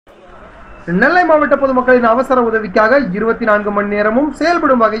நெல்லை மாவட்ட பொதுமக்களின் அவசர உதவிக்காக 24 மணி நேரமும்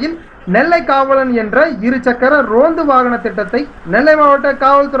செயல்படும் வகையில் நெல்லை காவலன் என்ற இருசக்கர ரோந்து வாகன திட்டத்தை நெல்லை மாவட்ட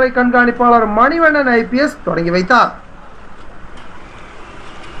காவல்துறை கண்காணிப்பாளர் மணிவண்ணன் IPS தொடங்கி வைத்தார்.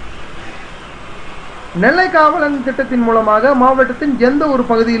 நெல்லை காவலன் திட்டத்தின் மூலமாக மாவட்டத்தின் எந்த ஒரு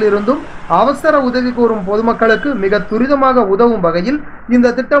பகுதியில் இருந்தும் அவசர உதவி கோரும் பொதுமக்களுக்கு மிக துரிதமாக உதவும் வகையில்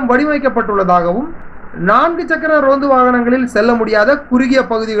இந்த திட்டம் வடிவமைக்கப்பட்டுள்ளதாகவும் 4 சக்கர ரோந்து வாகனங்களில் செல்ல முடியாத குறுகிய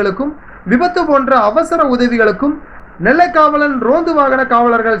பகுதிகளுக்கும் விபத்து போன்ற அவசர உதவிகளுக்கும் நெல்லை காவலன் ரோந்து வாகன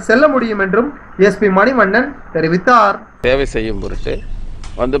காவலர்கள் செல்ல முடியும் என்றும் SP மணிவண்ணன் தெரிவித்தார். சேவை செய்யும்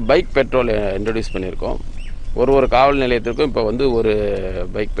பொருட்டு பைக் பெட்ரோல் இன்ட்ரோடியூஸ் பண்ணியிருக்கோம். ஒரு காவல் நிலையத்திற்கும் இப்போ ஒரு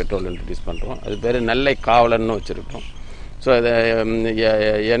பைக் பெட்ரோல் இன்ட்ரடியூஸ் பண்ணுறோம். அது பேர் நெல்லை காவலன்னு வச்சுருக்கோம். ஸோ அதை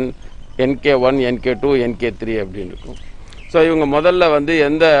NK1, NK2, NK3 அப்படின்னு இருக்கும். ஸோ இவங்க முதல்ல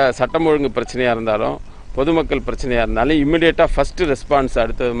எந்த சட்டம் ஒழுங்கு பிரச்சனையாக இருந்தாலும் பொதுமக்கள் பிரச்சனையாக இருந்தாலும் இம்மிடியேட்டாக ஃபஸ்ட்டு ரெஸ்பான்ஸ்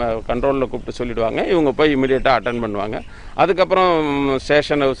அடுத்து கண்ட்ரோலில் கூப்பிட்டு சொல்லிவிடுவாங்க. இவங்க போய் இம்மிடியேட்டாக அட்டன் பண்ணுவாங்க. அதுக்கப்புறம்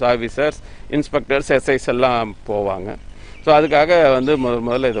station house officers, inspectors, SIs எல்லாம் போவாங்க. ஸோ அதுக்காக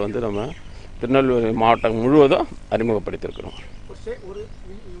முதல்ல இதை நம்ம திருநெல்வேலி மாவட்டம் முழுவதும் அறிமுகப்படுத்தியிருக்கிறோம்.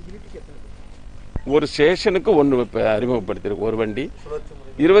 ஒரு ஸ்டேஷனுக்கு ஒன்று இப்போ அறிமுகப்படுத்தியிருக்கோம். ஒரு வண்டி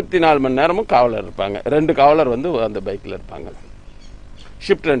 24 மணி நேரமும் காவலர் இருப்பாங்க. 2 காவலர் அந்த பைக்கில் இருப்பாங்க.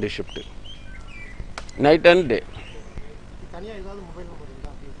 ஷிஃப்ட் 2 ஷிஃப்ட்டு, நைட் அண்ட் டே.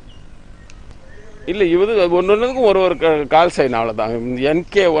 இல்லை, ஒன்றுக்கும் ஒரு கால் சைன், அவ்வளோதான்.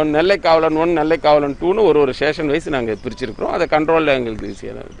 NK1 நெல்லை காவலன் 1, நெல்லை காவலன் 2ன்னு ஒரு ஸ்டேஷன் வைஸ் நாங்கள் பிரிச்சிருக்கிறோம். அதை கண்ட்ரோலில் எங்களுக்கு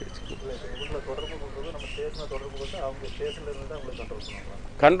ஈஸியாக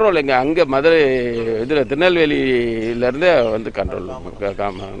கண்ட்ரோல் எங்கே அங்கே மதுரை இதில் திருநெல்வேலியிலேருந்தே கண்ட்ரோல்.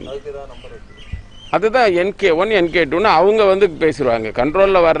 அதுதான் NK1, NK2ன்னு அவங்க பேசிடுவாங்க.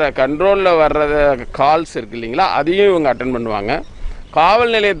 கண்ட்ரோலில் வர்ற கால்ஸ் இருக்கு இல்லைங்களா, அதையும் இவங்க அட்டன் பண்ணுவாங்க.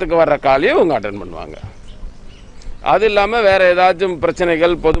 காவல் நிலையத்துக்கு வர்ற காலையும் இவங்க அட்டன் பண்ணுவாங்க. அது இல்லாமல் வேறு ஏதாச்சும்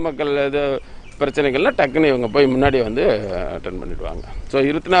பிரச்சனைகள், பொதுமக்கள் இது பிரச்சனைகள்லாம் டக்குன்னு இவங்க போய் முன்னாடி அட்டன் பண்ணிடுவாங்க. ஸோ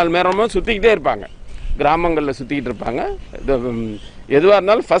 24 மணி நேரமும் சுற்றிக்கிட்டே இருப்பாங்க. கிராமங்களில் சுற்றிக்கிட்டு இருப்பாங்க. இது எதுவாக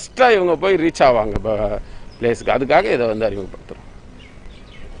இருந்தாலும் ஃபஸ்ட்டாக இவங்க போய் ரீச் ஆவாங்க பிளேஸுக்கு. அதுக்காக இதை அறிமுகப்படுத்துகிறோம்.